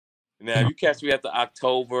Now, if you catch me after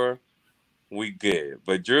October, we good.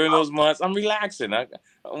 But during those months, I'm relaxing.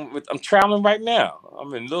 I'm traveling right now.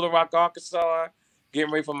 I'm in Little Rock, Arkansas,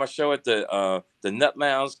 getting ready for my show at the Nut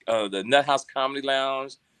Lounge, the Nut House Comedy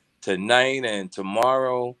Lounge tonight and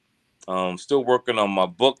tomorrow. Still working on my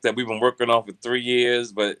book that we've been working on for 3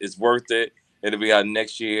 years, but it's worth it. It'll be out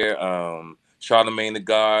next year. Charlamagne the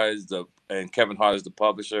guys, and Kevin Hart is the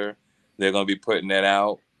publisher. They're going to be putting that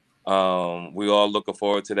out. We all looking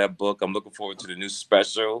forward to that book. I'm looking forward to the new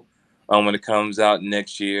special when it comes out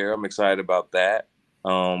next year. I'm excited about that.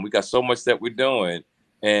 We got so much that we're doing.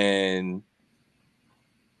 And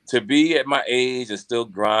to be at my age and still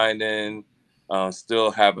grinding,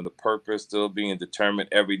 still having a purpose, still being determined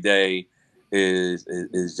every day is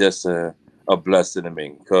just a blessing to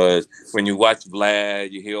me. Because when you watch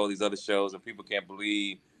Vlad, you hear all these other shows and people can't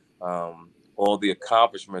believe all the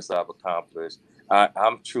accomplishments I've accomplished.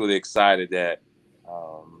 I'm truly excited that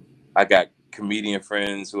I got comedian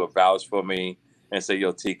friends who have vouched for me and say,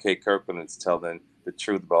 yo, Tk Kirkland is telling the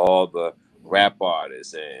truth about all the rap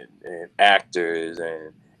artists and actors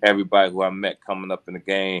and everybody who I met coming up in the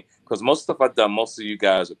game. Because most stuff I've done, most of you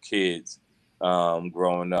guys are kids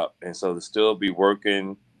growing up. And so to still be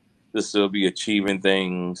working, to still be achieving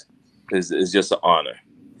things is just an honor.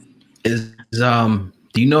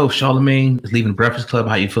 Do you know if Charlamagne is leaving Breakfast Club?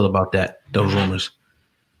 How you feel about that, those rumors?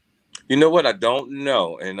 You know what? I don't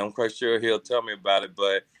know. And I'm quite sure he'll tell me about it.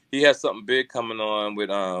 But he has something big coming on with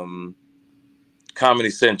Comedy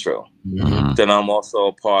Central that I'm also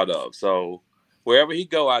a part of. So wherever he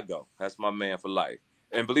go, I go. That's my man for life.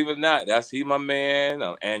 And believe it or not, he my man.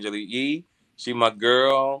 Angelique Yee, she my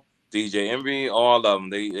girl. DJ Envy, all of them.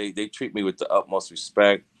 They treat me with the utmost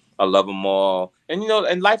respect. I love them all. And,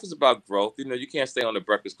 and life is about growth. You can't stay on the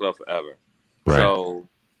Breakfast Club forever. Right. So,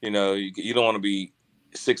 you don't want to be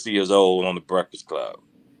 60 years old on the Breakfast Club.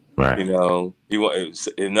 Right. You want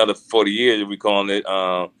another 40 years, we calling it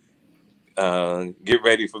get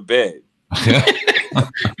ready for bed.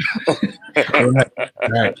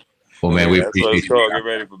 Right. Well, man, we appreciate you. Get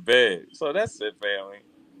ready for bed. So that's it, family.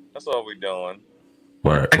 That's all we're doing.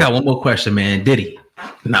 Word. I got one more question, man. Diddy.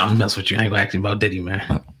 No, I'm messing with you. I ain't gonna ask you about Diddy,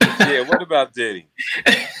 man. Yeah, what about Diddy?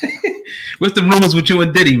 What's the rumors with you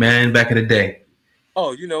and Diddy, man, back in the day?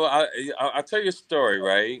 Oh, I'll tell you a story,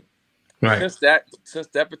 right? Right. Since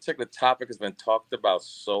that particular topic has been talked about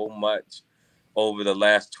so much over the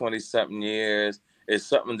last 20-something years, it's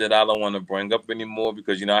something that I don't want to bring up anymore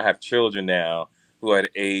because, I have children now who are at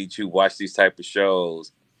age who watch these type of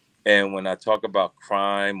shows. And when I talk about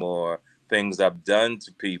crime or things I've done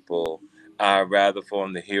to people, I'd rather for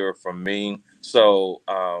them to hear it from me. So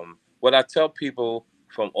what I tell people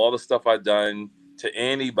from all the stuff I've done to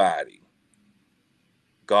anybody,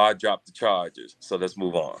 God dropped the charges. So let's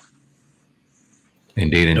move on.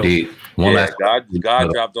 Indeed. God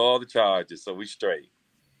dropped all the charges, so we straight.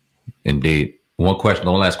 Indeed. One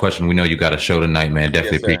last question. We know you got a show tonight, man.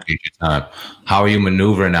 Definitely appreciate your time. How are you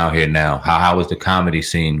maneuvering out here now? How is the comedy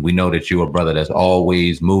scene? We know that you're a brother that's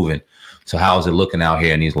always moving. So how is it looking out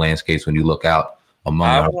here in these landscapes when you look out among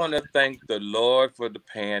I want to thank the Lord for the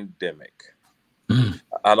pandemic.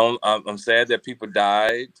 I'm sad that people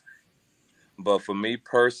died, but for me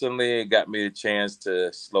personally, it got me a chance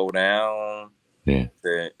to slow down,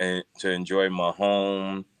 to enjoy my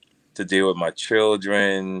home, to deal with my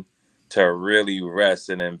children, to really rest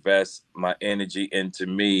and invest my energy into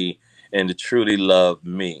me and to truly love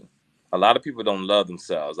me. A lot of people don't love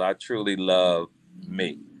themselves. I truly love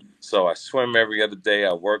me. So I swim every other day.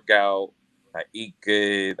 I work out. I eat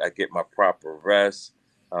good. I get my proper rest.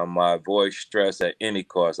 I avoid stress at any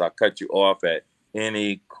cost. I cut you off at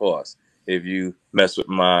any cost if you mess with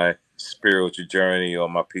my spiritual journey or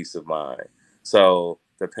my peace of mind. So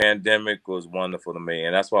the pandemic was wonderful to me.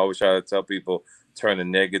 And that's why I always try to tell people, turn a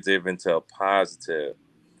negative into a positive.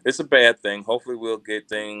 It's a bad thing. Hopefully we'll get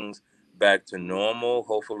things back to normal.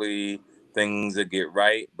 Hopefully things will get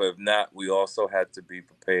right. But if not, we also have to be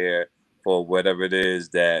prepared for whatever it is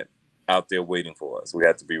that out there waiting for us. We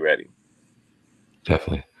have to be ready.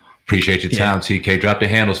 Definitely. Appreciate your time, TK. Drop the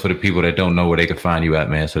handles for the people that don't know where they can find you at,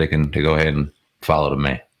 man, so they can go ahead and follow the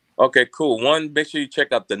man. Okay, cool. One, make sure you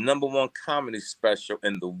check out the #1 comedy special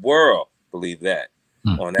in the world, believe that,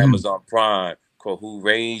 on Amazon Prime, called Who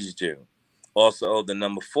Raised You. Also, the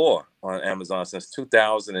 #4 on Amazon since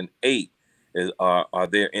 2008 is Are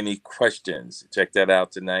There Any Questions? Check that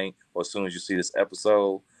out tonight or as soon as you see this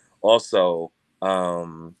episode. Also,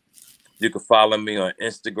 you can follow me on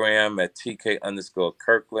Instagram at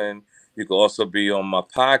Tk_Kirkland. You can also be on my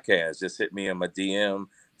podcast. Just hit me in my DM.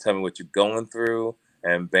 Tell me what you're going through.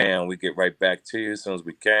 And bam, we get right back to you as soon as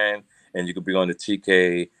we can. And you can be on the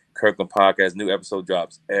Tk Kirkland Podcast. New episode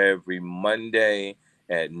drops every Monday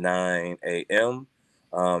at 9 a.m.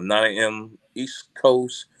 9 a.m. East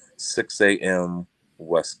Coast, 6 a.m.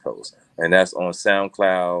 West Coast. And that's on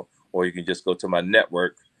SoundCloud, or you can just go to my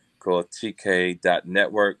network called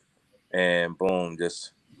tk.network, and boom,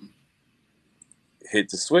 just hit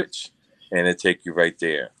the switch and it'll take you right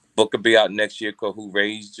there. Book will be out next year called Who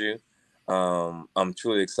Raised You. I'm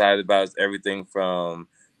truly excited about it. Everything from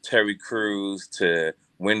Terry Crews to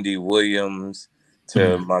Wendy Williams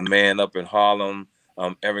to my man up in Harlem,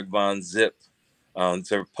 Eric Von Zip,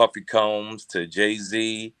 to Puffy Combs, to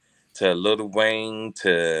Jay-Z, to Lil Wayne,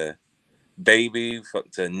 to Baby,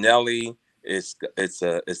 to Nelly. It's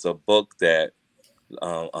a book that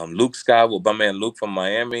Luke Scott, my man Luke from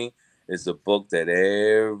Miami, is a book that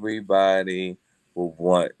everybody will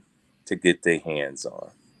want to get their hands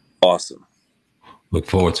on. Awesome. Look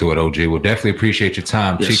forward to it, OG. We'll definitely appreciate your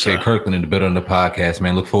time. Yes, Tk Kirkland in the Build on the Podcast,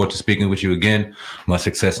 man. Look forward to speaking with you again. Much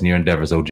success in your endeavors, OG.